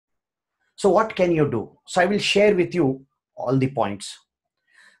So what can you do? So I will share with you all the points.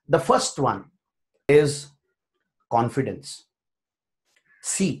 The first one is confidence.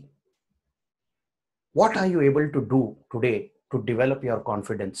 See, what are you able to do today to develop your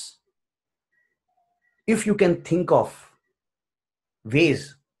confidence? If you can think of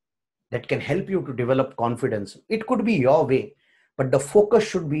ways that can help you to develop confidence, it could be your way, but the focus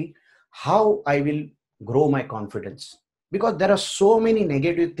should be how I will grow my confidence. Because there are so many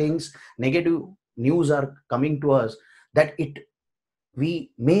negative things, negative news are coming to us that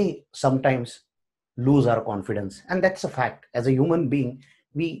we may sometimes lose our confidence. And that's a fact. As a human being,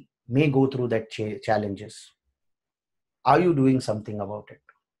 we may go through that challenges. Are you doing something about it?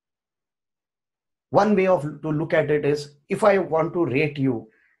 One way to look at it is, if I want to rate you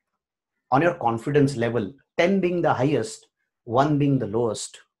on your confidence level, 10 being the highest, 1 being the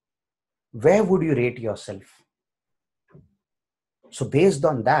lowest, where would you rate yourself? So based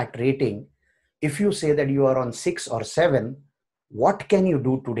on that rating, if you say that you are on 6 or 7, what can you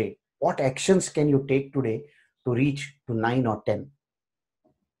do today? What actions can you take today to reach to 9 or 10?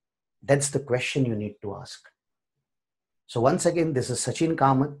 That's the question you need to ask. So once again, this is Sachin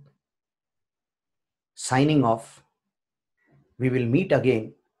Kamath signing off. We will meet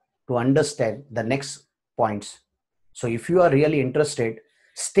again to understand the next points. So if you are really interested,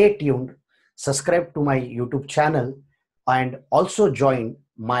 stay tuned, subscribe to my YouTube channel, and also join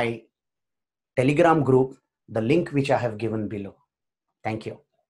my Telegram group, the link which I have given below. Thank you.